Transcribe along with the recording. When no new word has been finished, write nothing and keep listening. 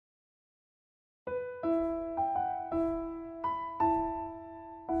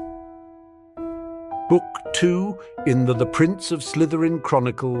Book 2 in the Prince of Slytherin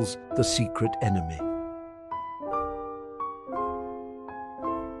Chronicles, The Secret Enemy.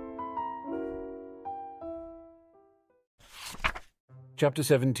 Chapter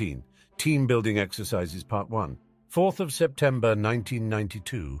 17. Team Building Exercises Part 1. 4th of September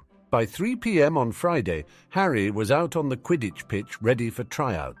 1992. By 3 p.m. on Friday, Harry was out on the Quidditch pitch ready for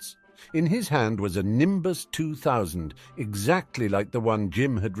tryouts. In his hand was a Nimbus 2000, exactly like the one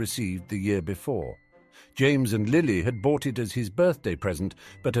Jim had received the year before. James and Lily had bought it as his birthday present,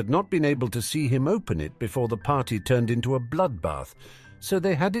 but had not been able to see him open it before the party turned into a bloodbath, so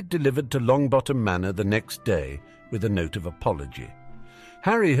they had it delivered to Longbottom Manor the next day with a note of apology.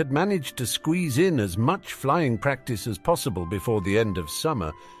 Harry had managed to squeeze in as much flying practice as possible before the end of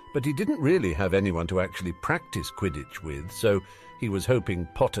summer, but he didn't really have anyone to actually practice Quidditch with, so he was hoping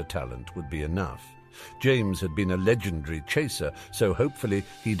Potter talent would be enough. James had been a legendary chaser, so hopefully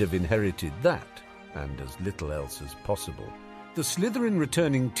he'd have inherited that, and as little else as possible. The Slytherin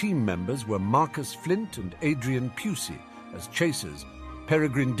returning team members were Marcus Flint and Adrian Pusey as chasers,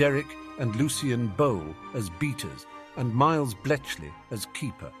 Peregrine Derrick and Lucian Bowl as beaters, and Miles Bletchley as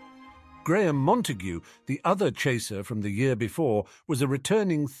keeper. Graham Montague, the other chaser from the year before, was a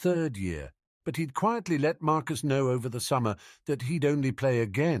returning third year, but he'd quietly let Marcus know over the summer that he'd only play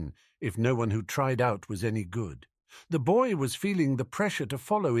again if no one who tried out was any good. The boy was feeling the pressure to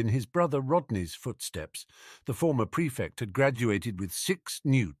follow in his brother Rodney's footsteps. The former prefect had graduated with 6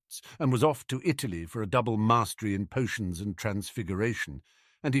 newts and was off to Italy for a double mastery in potions and transfiguration,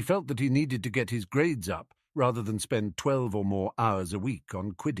 and he felt that he needed to get his grades up rather than spend 12 or more hours a week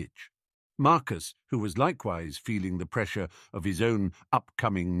on Quidditch. Marcus, who was likewise feeling the pressure of his own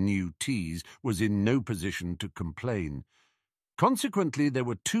upcoming new tees, was in no position to complain. Consequently, there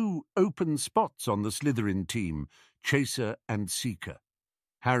were 2 open spots on the Slytherin team, Chaser and Seeker.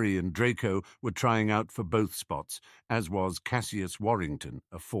 Harry and Draco were trying out for both spots, as was Cassius Warrington,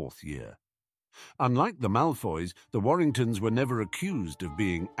 a 4th year. Unlike the Malfoys, the Warringtons were never accused of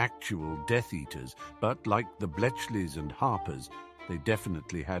being actual Death Eaters, but like the Bletchleys and Harpers, they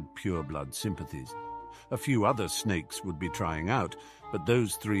definitely had pureblood sympathies. A few other snakes would be trying out, but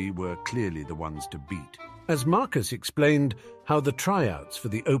those 3 were clearly the ones to beat. As Marcus explained how the tryouts for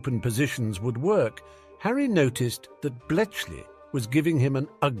the open positions would work, Harry noticed that Bletchley was giving him an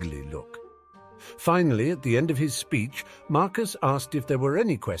ugly look. Finally, at the end of his speech, Marcus asked if there were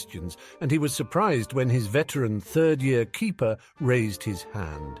any questions, and he was surprised when his veteran third-year keeper raised his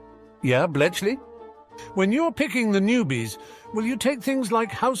hand. "Yeah, Bletchley? When you're picking the newbies, will you take things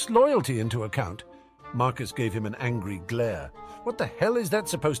like house loyalty into account?" Marcus gave him an angry glare. "What the hell is that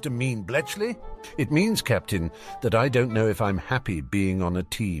supposed to mean, Bletchley?" "It means, Captain, that I don't know if I'm happy being on a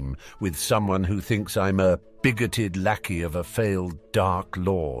team with someone who thinks I'm a bigoted lackey of a failed Dark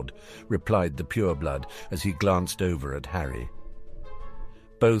Lord," replied the pureblood as he glanced over at Harry.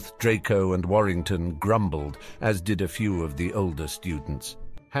 Both Draco and Warrington grumbled, as did a few of the older students.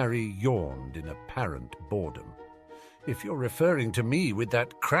 Harry yawned in apparent boredom. "If you're referring to me with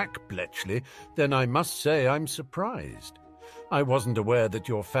that crack, Bletchley, then I must say I'm surprised. I wasn't aware that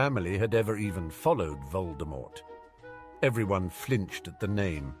your family had ever even followed Voldemort." Everyone flinched at the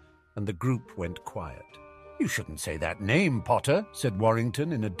name, and the group went quiet. "You shouldn't say that name, Potter," said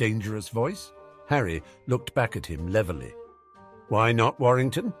Warrington in a dangerous voice. Harry looked back at him levelly. "Why not,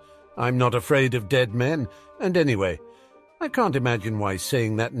 Warrington? I'm not afraid of dead men, and anyway, I can't imagine why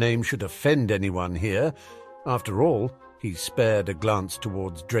saying that name should offend anyone here. After all," he spared a glance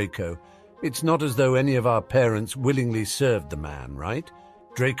towards Draco, "it's not as though any of our parents willingly served the man, right?"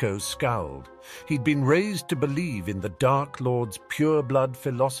 Draco scowled. He'd been raised to believe in the Dark Lord's pure-blood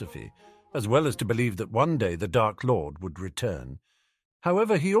philosophy, as well as to believe that one day the Dark Lord would return.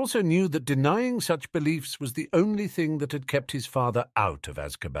 However, he also knew that denying such beliefs was the only thing that had kept his father out of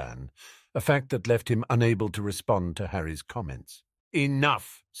Azkaban, a fact that left him unable to respond to Harry's comments.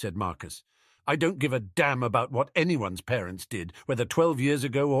 "Enough," said Marcus. "I don't give a damn about what anyone's parents did, whether 12 years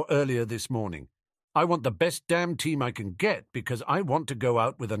ago or earlier this morning. I want the best damn team I can get because I want to go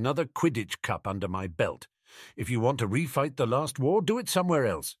out with another Quidditch Cup under my belt. If you want to refight the last war, do it somewhere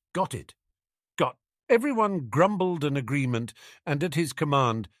else. Got it?" "Got." Everyone grumbled an agreement, and at his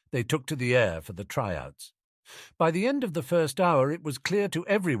command they took to the air for the tryouts. By the end of the first hour it was clear to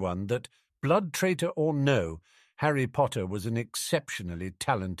everyone that, blood traitor or no, Harry Potter was an exceptionally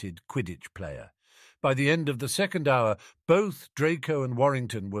talented Quidditch player. By the end of the second hour, both Draco and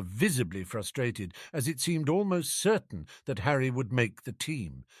Warrington were visibly frustrated, as it seemed almost certain that Harry would make the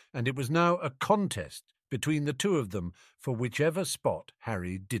team, and it was now a contest between the two of them for whichever spot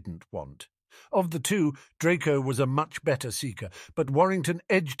Harry didn't want. Of the two, Draco was a much better seeker, but Warrington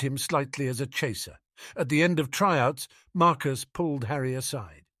edged him slightly as a chaser. At the end of tryouts, Marcus pulled Harry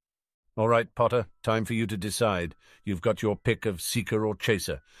aside. "All right, Potter, time for you to decide. You've got your pick of seeker or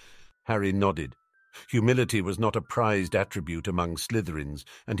chaser." Harry nodded. Humility was not a prized attribute among Slytherins,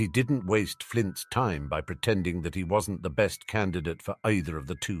 and he didn't waste Flint's time by pretending that he wasn't the best candidate for either of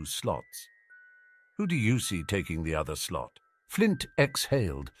the two slots. "Who do you see taking the other slot?" Flint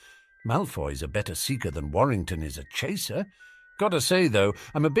exhaled. "Malfoy's a better seeker than Warrington is a chaser. Gotta say, though,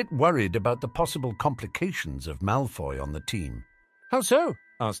 I'm a bit worried about the possible complications of Malfoy on the team." "How so?"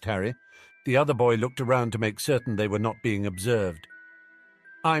 asked Harry. The other boy looked around to make certain they were not being observed.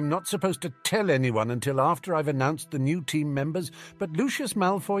 "I'm not supposed to tell anyone until after I've announced the new team members, but Lucius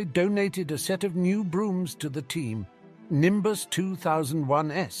Malfoy donated a set of new brooms to the team. Nimbus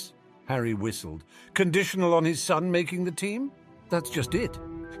 2001S. Harry whistled. "Conditional on his son making the team?" "That's just it.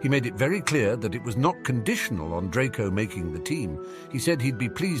 He made it very clear that it was not conditional on Draco making the team. He said he'd be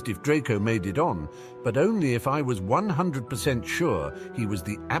pleased if Draco made it on, but only if I was 100% sure he was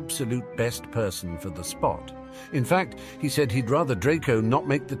the absolute best person for the spot. In fact, he said he'd rather Draco not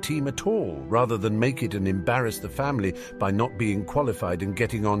make the team at all, rather than make it and embarrass the family by not being qualified and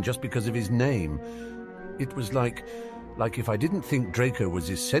getting on just because of his name. It was like if I didn't think Draco was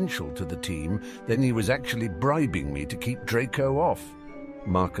essential to the team, then he was actually bribing me to keep Draco off."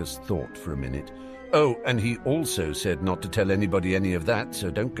 Marcus thought for a minute. "Oh, and he also said not to tell anybody any of that,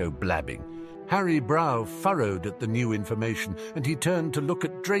 so don't go blabbing." Harry's brow furrowed at the new information, and he turned to look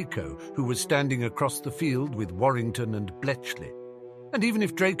at Draco, who was standing across the field with Warrington and Bletchley. "And even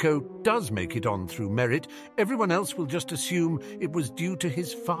if Draco does make it on through merit, everyone else will just assume it was due to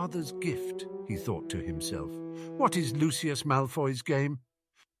his father's gift," he thought to himself. "What is Lucius Malfoy's game?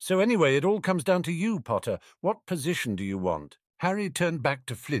 So anyway, it all comes down to you, Potter. What position do you want?" Harry turned back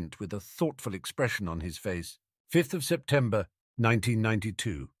to Flint with a thoughtful expression on his face. 5th of September,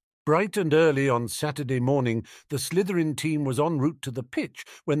 1992. Bright and early on Saturday morning, the Slytherin team was en route to the pitch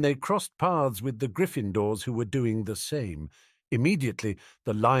when they crossed paths with the Gryffindors, who were doing the same. Immediately,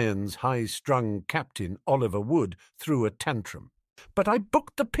 the Lions' high-strung captain, Oliver Wood, threw a tantrum. "But I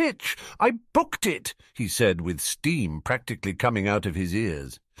booked the pitch! I booked it!" he said, with steam practically coming out of his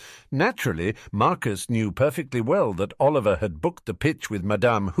ears. Naturally, Marcus knew perfectly well that Oliver had booked the pitch with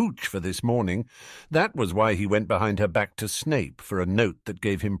Madame Hooch for this morning. That was why he went behind her back to Snape for a note that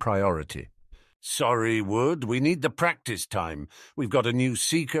gave him priority. "Sorry, Wood, we need the practice time. We've got a new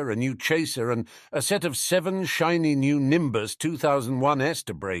Seeker, a new Chaser, and a set of 7 shiny new Nimbus 2001S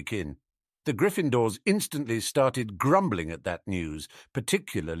to break in." The Gryffindors instantly started grumbling at that news,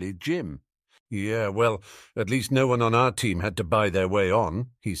 particularly Jim. "Yeah, well, at least no one on our team had to buy their way on,"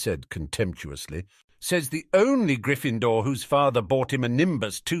 he said contemptuously. "Says the only Gryffindor whose father bought him a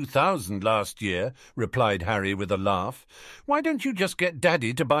Nimbus 2000 last year," replied Harry with a laugh. "Why don't you just get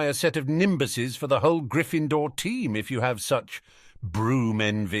Daddy to buy a set of Nimbuses for the whole Gryffindor team if you have such broom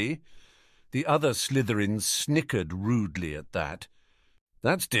envy?" The other Slytherins snickered rudely at that.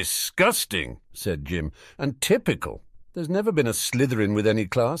 "That's disgusting," said Jim, "and typical. There's never been a Slytherin with any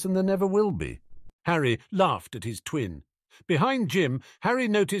class, and there never will be." Harry laughed at his twin. Behind Jim, Harry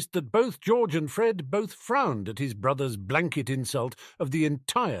noticed that both George and Fred both frowned at his brother's blanket insult of the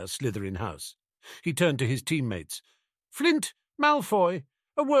entire Slytherin house. He turned to his teammates. "Flint, Malfoy,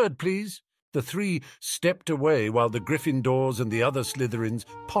 a word, please." The 3 stepped away while the Gryffindors and the other Slytherins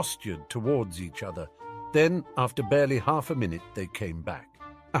postured towards each other. Then, after barely half a minute, they came back.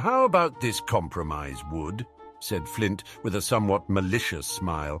 "How about this compromise, Wood?" said Flint with a somewhat malicious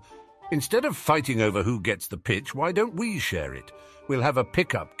smile. "Instead of fighting over who gets the pitch, why don't we share it? We'll have a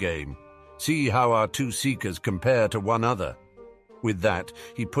pick-up game. See how our 2 seekers compare to one other." With that,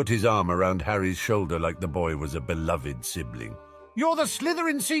 he put his arm around Harry's shoulder like the boy was a beloved sibling. "You're the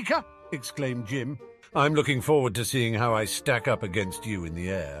Slytherin seeker!" exclaimed Jim. "I'm looking forward to seeing how I stack up against you in the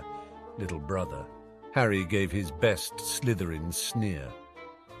air, little brother." Harry gave his best Slytherin sneer.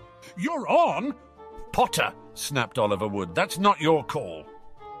 "You're on!" "Potter!" snapped Oliver Wood. "That's not your call."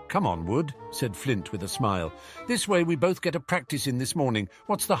 "Come on, Wood," said Flint with a smile. "This way we both get a practice in this morning.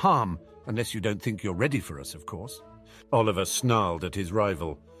 What's the harm? Unless you don't think you're ready for us, of course." Oliver snarled at his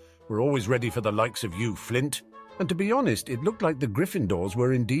rival. "We're always ready for the likes of you, Flint." And to be honest, it looked like the Gryffindors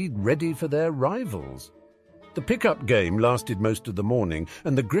were indeed ready for their rivals. The pickup game lasted most of the morning,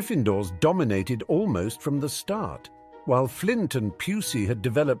 and the Gryffindors dominated almost from the start. While Flint and Pusey had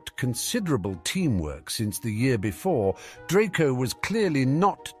developed considerable teamwork since the year before, Draco was clearly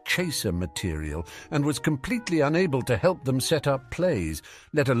not chaser material and was completely unable to help them set up plays,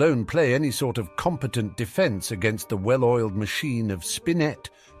 let alone play any sort of competent defence against the well-oiled machine of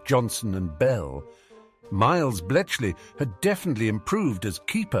Spinett, Johnson and Bell. Miles Bletchley had definitely improved as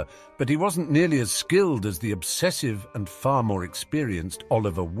keeper, but he wasn't nearly as skilled as the obsessive and far more experienced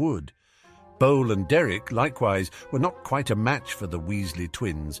Oliver Wood. Bowl and Derek, likewise, were not quite a match for the Weasley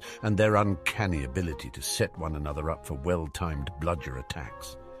twins and their uncanny ability to set one another up for well-timed bludger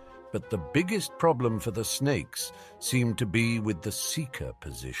attacks. But the biggest problem for the Snakes seemed to be with the seeker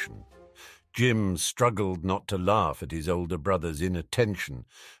position. Jim struggled not to laugh at his older brother's inattention,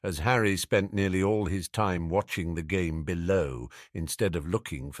 as Harry spent nearly all his time watching the game below instead of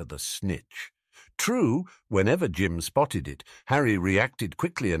looking for the snitch. True, whenever Jim spotted it, Harry reacted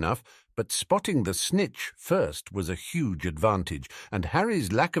quickly enough, but spotting the snitch first was a huge advantage, and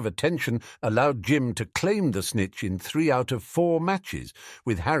Harry's lack of attention allowed Jim to claim the snitch in 3 out of 4 matches,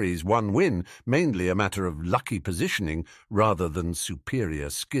 with Harry's one win mainly a matter of lucky positioning rather than superior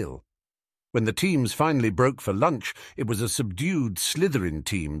skill. When the teams finally broke for lunch, it was a subdued Slytherin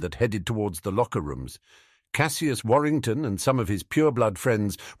team that headed towards the locker rooms. Cassius Warrington and some of his pureblood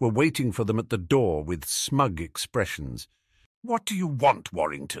friends were waiting for them at the door with smug expressions. "What do you want,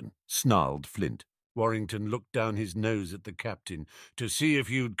 Warrington?" snarled Flint. Warrington looked down his nose at the captain to see if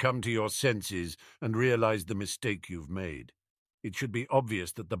you'd come to your senses and realize the mistake you've made. It should be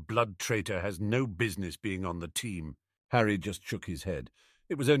obvious that the blood traitor has no business being on the team. Harry just shook his head.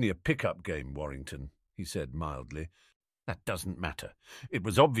 "It was only a pick-up game, Warrington," he said mildly. "That doesn't matter. It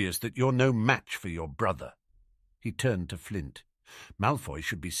was obvious that you're no match for your brother." He turned to Flint. "Malfoy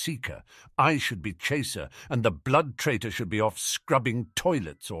should be seeker, I should be chaser, and the blood traitor should be off scrubbing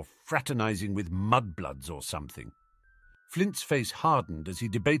toilets or fraternizing with mudbloods or something." Flint's face hardened as he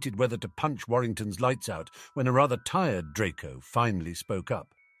debated whether to punch Warrington's lights out when a rather tired Draco finally spoke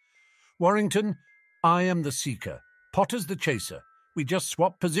up. "Warrington, I am the seeker. Potter's the chaser. We just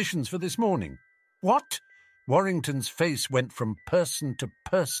swapped positions for this morning." "What?" Warrington's face went from person to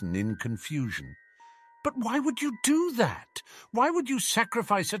person in confusion. "But why would you do that? Why would you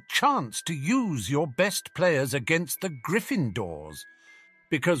sacrifice a chance to use your best players against the Gryffindors?"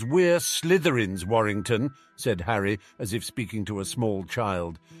 "Because we're Slytherins, Warrington," said Harry, as if speaking to a small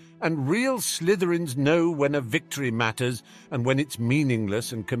child. "And real Slytherins know when a victory matters and when it's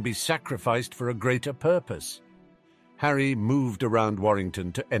meaningless and can be sacrificed for a greater purpose." Harry moved around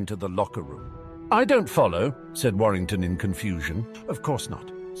Warrington to enter the locker room. "I don't follow," said Warrington in confusion. "Of course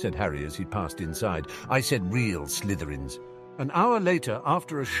not," said Harry as he passed inside. "I said real Slytherins." An hour later,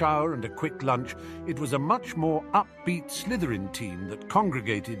 after a shower and a quick lunch, it was a much more upbeat Slytherin team that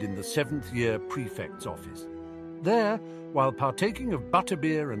congregated in the 7th-year prefect's office. There, while partaking of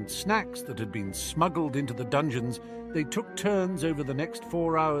butterbeer and snacks that had been smuggled into the dungeons, they took turns over the next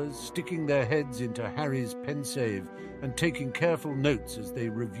 4 hours, sticking their heads into Harry's pensave and taking careful notes as they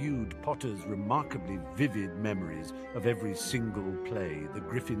reviewed Potter's remarkably vivid memories of every single play the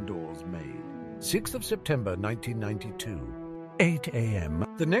Gryffindors made. 6th of September, 1992. 8 a.m.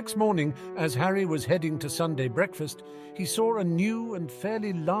 The next morning, as Harry was heading to Sunday breakfast, he saw a new and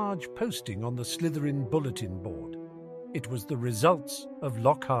fairly large posting on the Slytherin bulletin board. It was the results of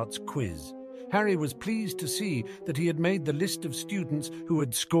Lockhart's quiz. Harry was pleased to see that he had made the list of students who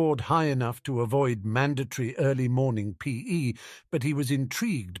had scored high enough to avoid mandatory early morning PE, but he was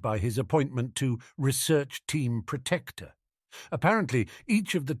intrigued by his appointment to Research Team Protector. Apparently,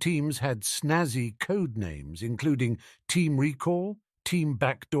 each of the teams had snazzy code names, including Team Recall, Team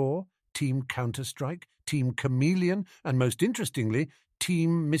Backdoor, Team Counter-Strike, Team Chameleon, and most interestingly,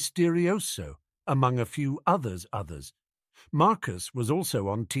 Team Mysterioso, among a few others. Marcus was also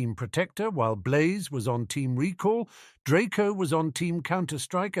on Team Protector, while Blaze was on Team Recall, Draco was on Team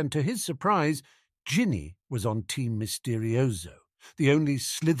Counter-Strike, and to his surprise, Ginny was on Team Mysterioso, the only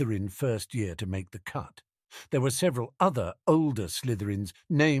Slytherin first year to make the cut. There were several other older Slytherins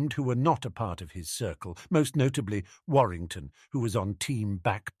named who were not a part of his circle, most notably Warrington, who was on Team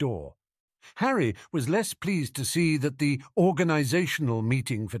Backdoor. Harry was less pleased to see that the organisational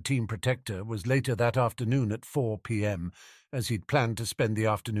meeting for Team Protector was later that afternoon at 4 p.m, as he'd planned to spend the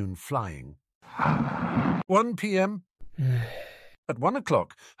afternoon flying. 1 p.m. At 1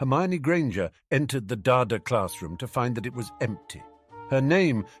 o'clock, Hermione Granger entered the Dada classroom to find that it was empty. Her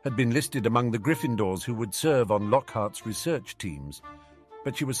name had been listed among the Gryffindors who would serve on Lockhart's research teams,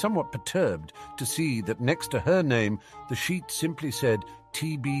 but she was somewhat perturbed to see that next to her name, the sheet simply said,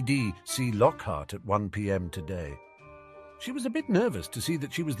 TBD, see Lockhart at 1 p.m. today. She was a bit nervous to see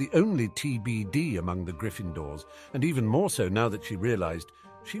that she was the only TBD among the Gryffindors, and even more so now that she realized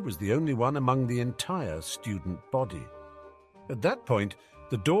she was the only one among the entire student body. At that point,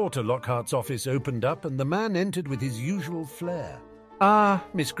 the door to Lockhart's office opened up and the man entered with his usual flair. "Ah,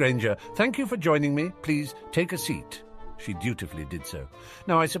 Miss Granger, thank you for joining me. Please take a seat." She dutifully did so.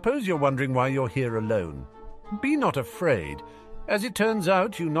 "Now, I suppose you're wondering why you're here alone. Be not afraid. As it turns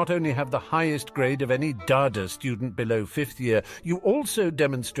out, you not only have the highest grade of any Dada student below 5th year, you also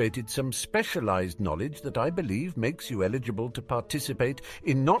demonstrated some specialized knowledge that I believe makes you eligible to participate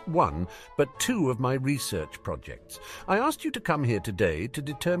in not one, but 2 of my research projects. I asked you to come here today to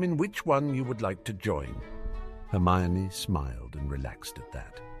determine which one you would like to join." Hermione smiled and relaxed at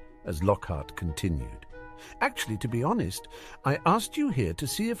that, as Lockhart continued. "Actually, to be honest, I asked you here to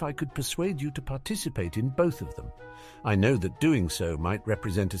see if I could persuade you to participate in both of them. I know that doing so might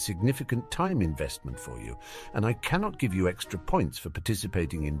represent a significant time investment for you, and I cannot give you extra points for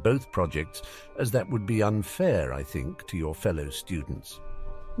participating in both projects, as that would be unfair, I think, to your fellow students.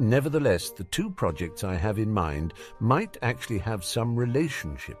 Nevertheless, the 2 projects I have in mind might actually have some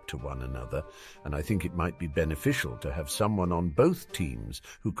relationship to one another, and I think it might be beneficial to have someone on both teams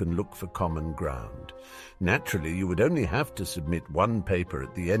who can look for common ground. Naturally, you would only have to submit one paper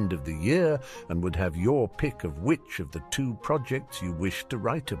at the end of the year and would have your pick of which of the 2 projects you wish to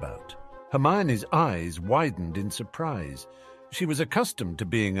write about." Hermione's eyes widened in surprise. She was accustomed to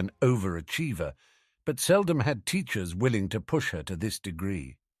being an overachiever, but seldom had teachers willing to push her to this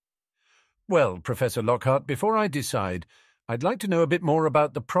degree. "Well, Professor Lockhart, before I decide, I'd like to know a bit more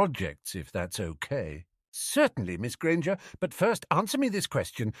about the projects, if that's okay." "Certainly, Miss Granger, but first answer me this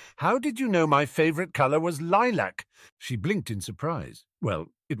question. How did you know my favorite color was lilac?" She blinked in surprise. "Well,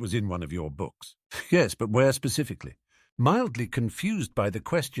 it was in one of your books." "Yes, but where specifically?" Mildly confused by the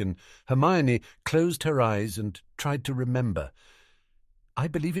question, Hermione closed her eyes and tried to remember. "I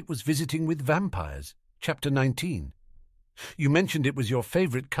believe it was Visiting with Vampires, Chapter 19. You mentioned it was your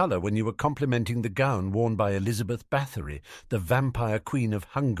favourite colour when you were complimenting the gown worn by Elizabeth Bathory, the vampire queen of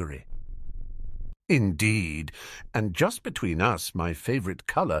Hungary." "Indeed, and just between us, my favourite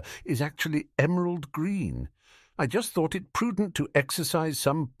colour is actually emerald green. I just thought it prudent to exercise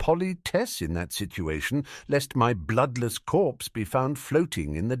some politesse in that situation, lest my bloodless corpse be found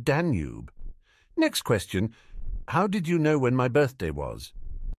floating in the Danube. Next question. How did you know when my birthday was?"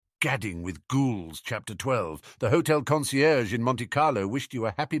 "Gadding with Ghouls, Chapter 12. The hotel concierge in Monte Carlo wished you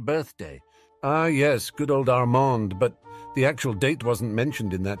a happy birthday." "Ah, yes, good old Armand, but the actual date wasn't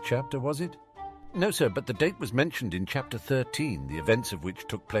mentioned in that chapter, was it?" "No, sir, but the date was mentioned in Chapter 13, the events of which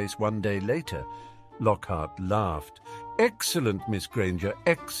took place one day later." Lockhart laughed. "Excellent, Miss Granger,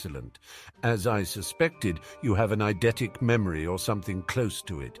 excellent. As I suspected, you have an eidetic memory or something close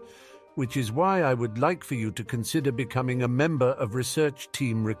to it, which is why I would like for you to consider becoming a member of Research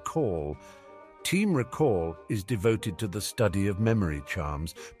Team Recall. Team Recall is devoted to the study of memory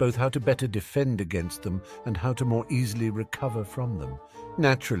charms, both how to better defend against them and how to more easily recover from them.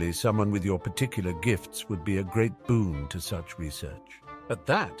 Naturally, someone with your particular gifts would be a great boon to such research." At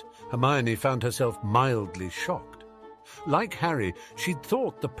that, Hermione found herself mildly shocked. Like Harry, she'd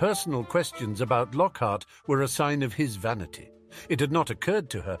thought the personal questions about Lockhart were a sign of his vanity. It had not occurred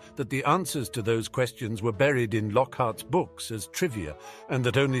to her that the answers to those questions were buried in Lockhart's books as trivia, and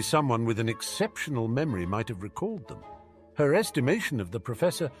that only someone with an exceptional memory might have recalled them. Her estimation of the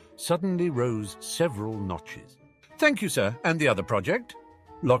professor suddenly rose several notches. "Thank you, sir. And the other project?"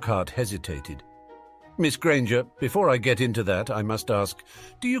 Lockhart hesitated. "Miss Granger, before I get into that, I must ask,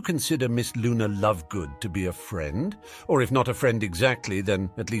 do you consider Miss Luna Lovegood to be a friend? Or if not a friend exactly,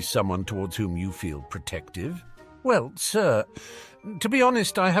 then at least someone towards whom you feel protective?" "Well, sir, to be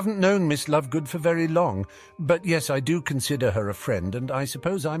honest, I haven't known Miss Lovegood for very long, but yes, I do consider her a friend, and I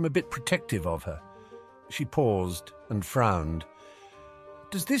suppose I'm a bit protective of her." She paused and frowned.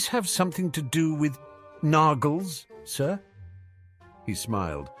 "Does this have something to do with Nargles, sir?" He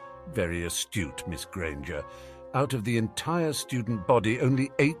smiled. "Very astute, Miss Granger. Out of the entire student body, only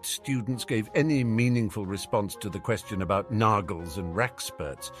 8 students gave any meaningful response to the question about Nargles and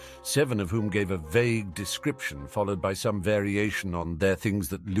Raxperts, 7 of whom gave a vague description followed by some variation on "they're things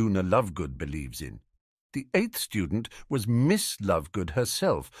that Luna Lovegood believes in." The 8th student was Miss Lovegood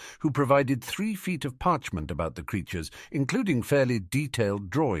herself, who provided 3 feet of parchment about the creatures, including fairly detailed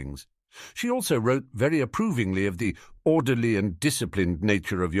drawings. She also wrote very approvingly of the orderly and disciplined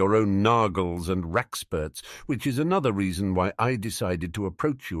nature of your own Nargles and Raxperts, which is another reason why I decided to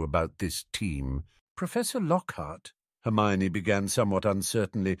approach you about this team. "Professor Lockhart," Hermione began somewhat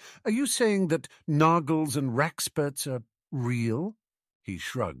uncertainly, "are you saying that Nargles and Raxperts are real?" He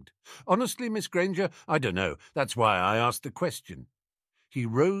shrugged. "Honestly, Miss Granger, I don't know. That's why I asked the question." He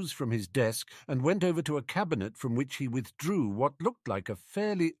rose from his desk and went over to a cabinet from which he withdrew what looked like a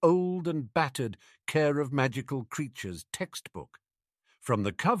fairly old and battered Care of Magical Creatures textbook. From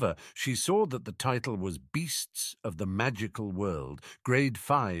the cover, she saw that the title was Beasts of the Magical World, Grade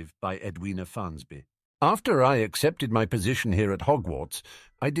 5 by Edwina Farnsby. After I accepted my position here at Hogwarts,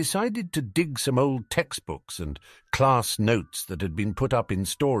 I decided to dig some old textbooks and class notes that had been put up in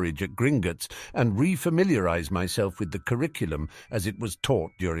storage at Gringotts and refamiliarize myself with the curriculum as it was taught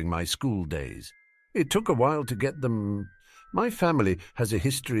during my school days. It took a while to get them. My family has a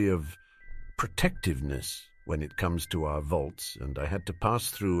history of protectiveness when it comes to our vaults, and I had to pass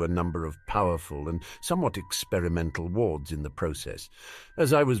through a number of powerful and somewhat experimental wards in the process.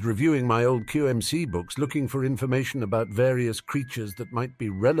 As I was reviewing my old QMC books, looking for information about various creatures that might be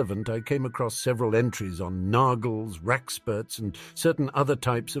relevant, I came across several entries on Nargles, Rackspurts, and certain other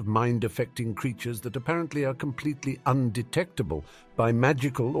types of mind-affecting creatures that apparently are completely undetectable by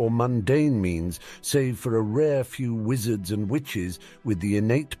magical or mundane means, save for a rare few wizards and witches with the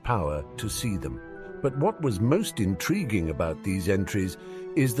innate power to see them. But what was most intriguing about these entries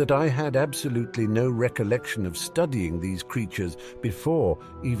is that I had absolutely no recollection of studying these creatures before,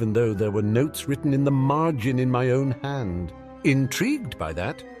 even though there were notes written in the margin in my own hand. Intrigued by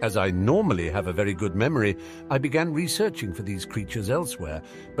that, as I normally have a very good memory, I began researching for these creatures elsewhere,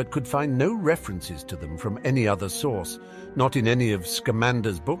 but could find no references to them from any other source, not in any of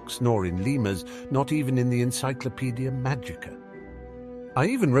Scamander's books, nor in Lima's, not even in the Encyclopedia Magica. I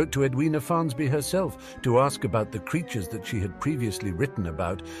even wrote to Edwina Farnsby herself to ask about the creatures that she had previously written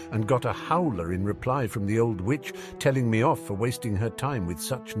about, and got a howler in reply from the old witch telling me off for wasting her time with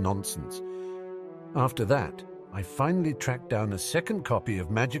such nonsense. After that, I finally tracked down a second copy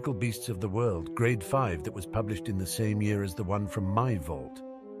of Magical Beasts of the World, Grade 5, that was published in the same year as the one from my vault.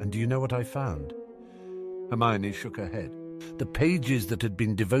 And do you know what I found? Hermione shook her head. The pages that had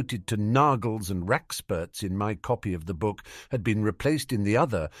been devoted to Nargles and Rackspurts in my copy of the book had been replaced in the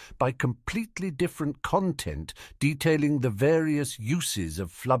other by completely different content detailing the various uses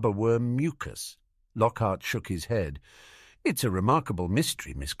of flubberworm mucus. Lockhart shook his head. It's a remarkable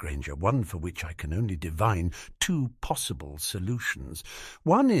mystery, Miss Granger, one for which I can only divine two possible solutions.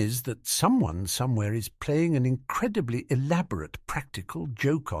 One is that someone somewhere is playing an incredibly elaborate practical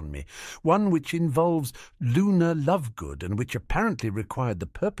joke on me, one which involves Luna Lovegood and which apparently required the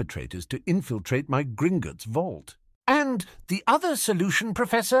perpetrators to infiltrate my Gringotts vault. And the other solution,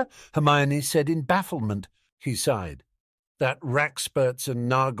 Professor? Hermione said in bafflement. He sighed. That Rackspurts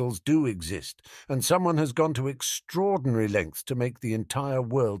and Nargles do exist, and someone has gone to extraordinary lengths to make the entire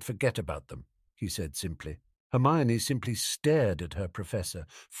world forget about them, he said simply. Hermione simply stared at her professor,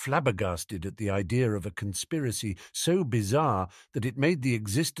 flabbergasted at the idea of a conspiracy so bizarre that it made the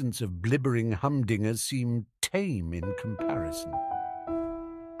existence of blibbering humdingers seem tame in comparison.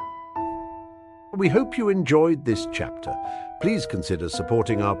 We hope you enjoyed this chapter. Please consider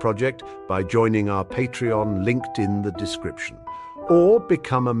supporting our project by joining our Patreon linked in the description, or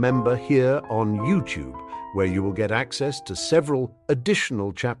become a member here on YouTube, where you will get access to several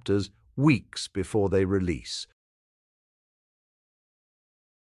additional chapters weeks before they release.